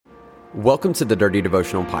Welcome to the Dirty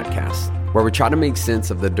Devotional Podcast, where we try to make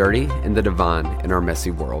sense of the dirty and the divine in our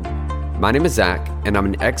messy world. My name is Zach, and I'm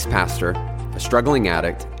an ex-pastor, a struggling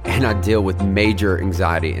addict, and I deal with major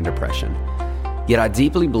anxiety and depression. Yet I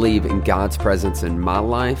deeply believe in God's presence in my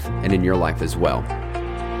life and in your life as well.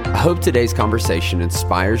 I hope today's conversation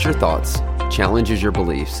inspires your thoughts, challenges your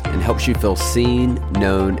beliefs, and helps you feel seen,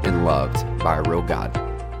 known, and loved by a real God.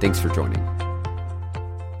 Thanks for joining.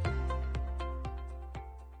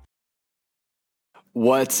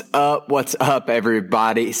 What's up,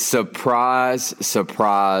 everybody? Surprise.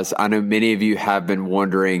 I know many of you have been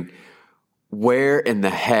wondering, where in the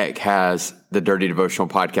heck has the Dirty Devotional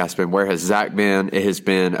Podcast been? Where has Zach been? It has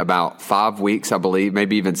been about 5 weeks, I believe,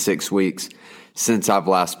 maybe even 6 weeks since I've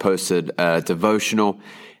last posted a devotional.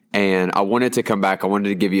 And I wanted to come back. I wanted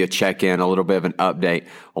to give you a check-in, a little bit of an update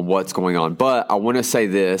on what's going on. But I want to say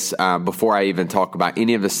this before I even talk about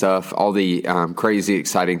any of the stuff, all the crazy,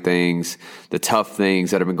 exciting things, the tough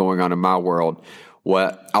things that have been going on in my world.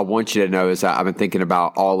 What I want you to know is that I've been thinking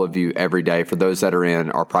about all of you every day. For those that are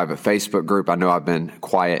in our private Facebook group, I know I've been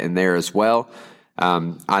quiet in there as well.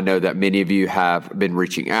 I know that many of you have been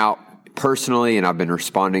reaching out personally, and I've been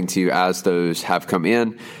responding to you as those have come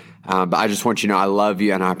in. But I just want you to know I love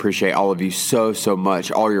you and I appreciate all of you so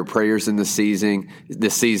much. All your prayers in this season,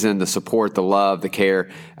 the support, the love, the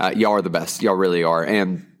care. Y'all are the best. Y'all really are.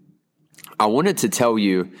 And I wanted to tell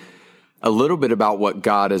you a little bit about what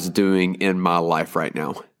God is doing in my life right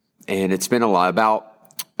now. And it's been a lot.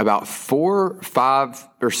 About 4, 5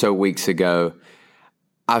 or so weeks ago,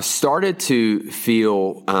 I've started to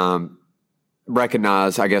feel,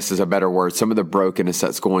 recognize, I guess is a better word, some of the brokenness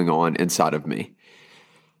that's going on inside of me.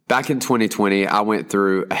 Back in 2020, I went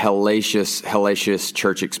through a hellacious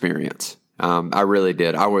church experience. I really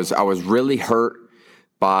did. I was really hurt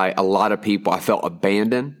by a lot of people. I felt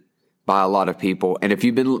abandoned by a lot of people. And if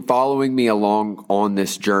you've been following me along on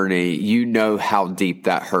this journey, you know how deep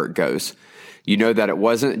that hurt goes. You know that it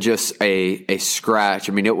wasn't just a scratch.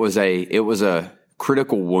 I mean, it was a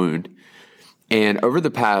critical wound. And over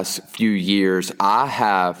the past few years,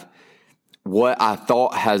 what I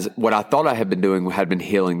thought I had been doing had been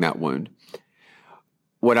healing that wound.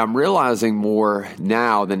 What I'm realizing more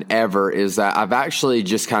now than ever is that I've actually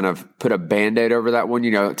just kind of put a Band-Aid over that one.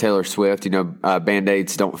 You know, Taylor Swift,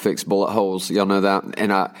 Band-Aids don't fix bullet holes. Y'all know that.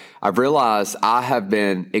 And I've realized I have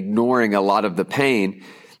been ignoring a lot of the pain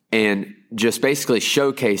and just basically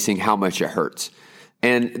showcasing how much it hurts.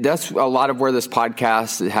 And that's a lot of where this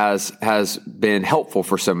podcast has been helpful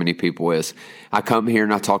for so many people is I come here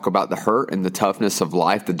and I talk about the hurt and the toughness of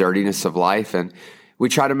life, the dirtiness of life, and we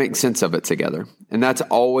try to make sense of it together. And that's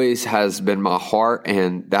always has been my heart,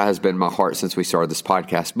 and that has been my heart since we started this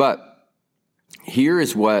podcast. But here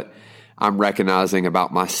is what I'm recognizing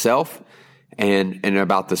about myself and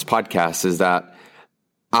about this podcast is that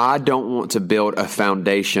I don't want to build a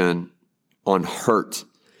foundation on hurt.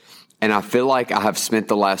 And I feel like I have spent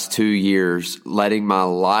the last 2 years letting my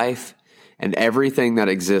life and everything that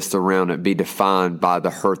exists around it be defined by the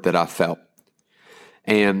hurt that I felt.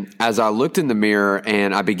 And as I looked in the mirror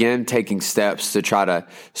and I began taking steps to try to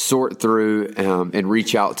sort through and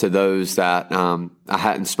reach out to those that I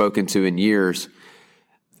hadn't spoken to in years,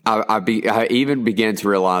 I even began to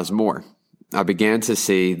realize more. I began to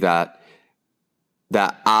see that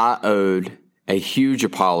I owed a huge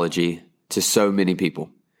apology to so many people.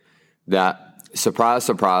 That, surprise,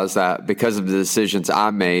 that because of the decisions I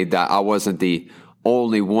made, that I wasn't the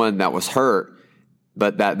only one that was hurt,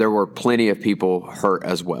 but that there were plenty of people hurt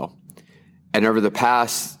as well. And over the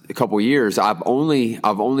past couple of years, I've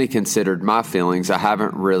only considered my feelings. I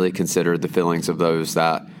haven't really considered the feelings of those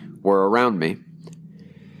that were around me.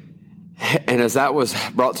 And as that was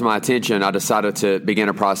brought to my attention, I decided to begin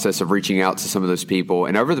a process of reaching out to some of those people.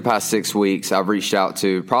 And over the past 6 weeks, I've reached out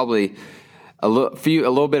to probably a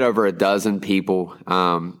little bit over a dozen people,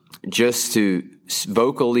 just to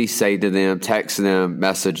vocally say to them, text them,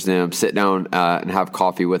 message them, sit down and have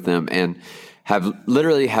coffee with them, and have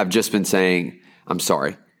just been saying, I'm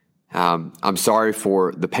sorry. I'm sorry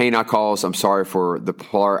for the pain I caused. I'm sorry for the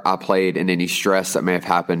part I played in any stress that may have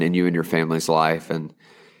happened in you and your family's life. And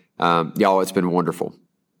y'all, it's been wonderful.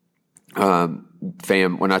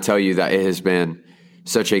 Fam, when I tell you that it has been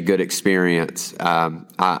such a good experience,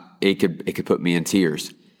 it could put me in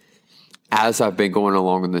tears. As I've been going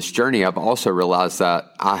along on this journey, I've also realized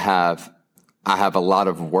that I have a lot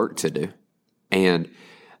of work to do, and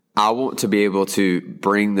I want to be able to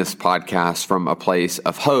bring this podcast from a place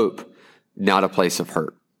of hope, not a place of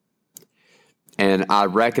hurt. And I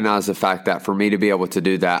recognize the fact that for me to be able to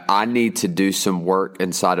do that, I need to do some work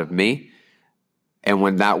inside of me And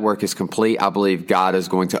when that work is complete, I believe God is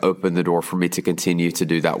going to open the door for me to continue to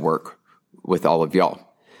do that work with all of y'all.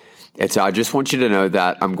 And so I just want you to know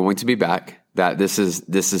that I'm going to be back, that this is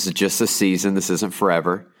just a season. This isn't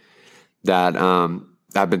forever. That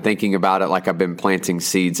I've been thinking about it like I've been planting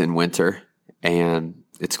seeds in winter, and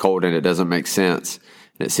it's cold and it doesn't make sense.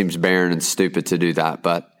 And it seems barren and stupid to do that.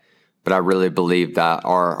 But I really believe that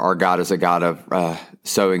our God is a God of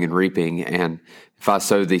sowing and reaping. And if I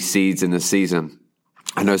sow these seeds in this season,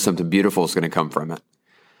 I know something beautiful is going to come from it.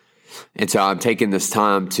 And so I'm taking this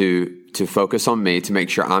time to focus on me, to make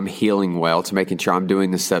sure I'm healing well, to making sure I'm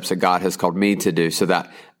doing the steps that God has called me to do so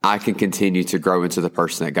that I can continue to grow into the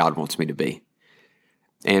person that God wants me to be.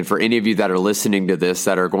 And for any of you that are listening to this,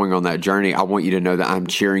 that are going on that journey, I want you to know that I'm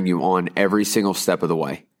cheering you on every single step of the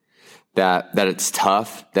way. That it's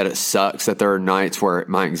tough, that it sucks, that there are nights where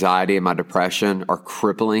my anxiety and my depression are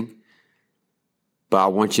crippling. But I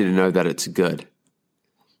want you to know that it's good.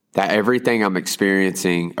 That everything I'm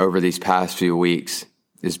experiencing over these past few weeks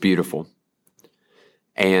is beautiful.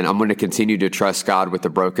 And I'm going to continue to trust God with the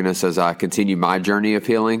brokenness as I continue my journey of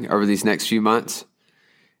healing over these next few months.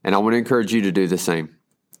 And I want to encourage you to do the same.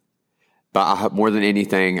 But more than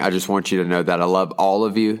anything, I just want you to know that I love all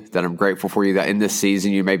of you, that I'm grateful for you, that in this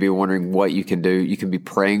season you may be wondering what you can do. You can be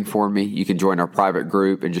praying for me. You can join our private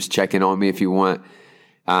group and just check in on me if you want.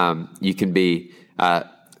 You can be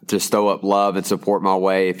just throw up love and support my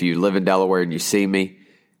way if you live in Delaware and you see me.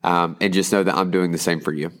 And just know that I'm doing the same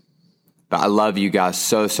for you. But I love you guys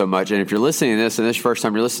so, so much. And if you're listening to this and this is the first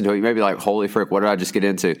time you're listening to it, you may be like, holy frick, what did I just get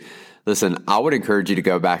into? Listen, I would encourage you to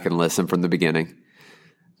go back and listen from the beginning.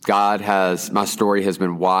 My story has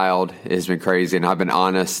been wild. It has been crazy. And I've been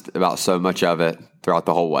honest about so much of it throughout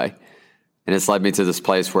the whole way. And it's led me to this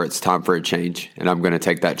place where it's time for a change. And I'm going to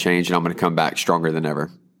take that change and I'm going to come back stronger than ever.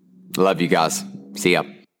 Love you guys. See ya.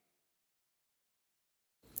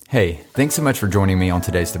 Hey, thanks so much for joining me on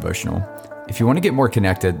today's devotional. If you want to get more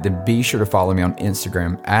connected, then be sure to follow me on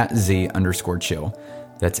Instagram at @Z_chill.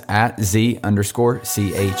 That's @Z_CHIL.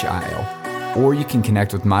 Or you can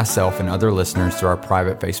connect with myself and other listeners through our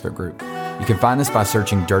private Facebook group. You can find this by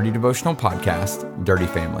searching Dirty Devotional Podcast, Dirty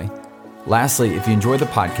Family. Lastly, if you enjoy the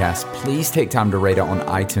podcast, please take time to rate it on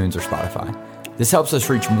iTunes or Spotify. This helps us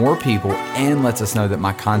reach more people and lets us know that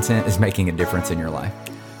my content is making a difference in your life.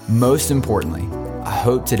 Most importantly, I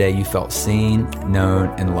hope today you felt seen, known,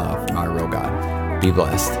 and loved by a real God. Be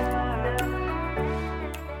blessed.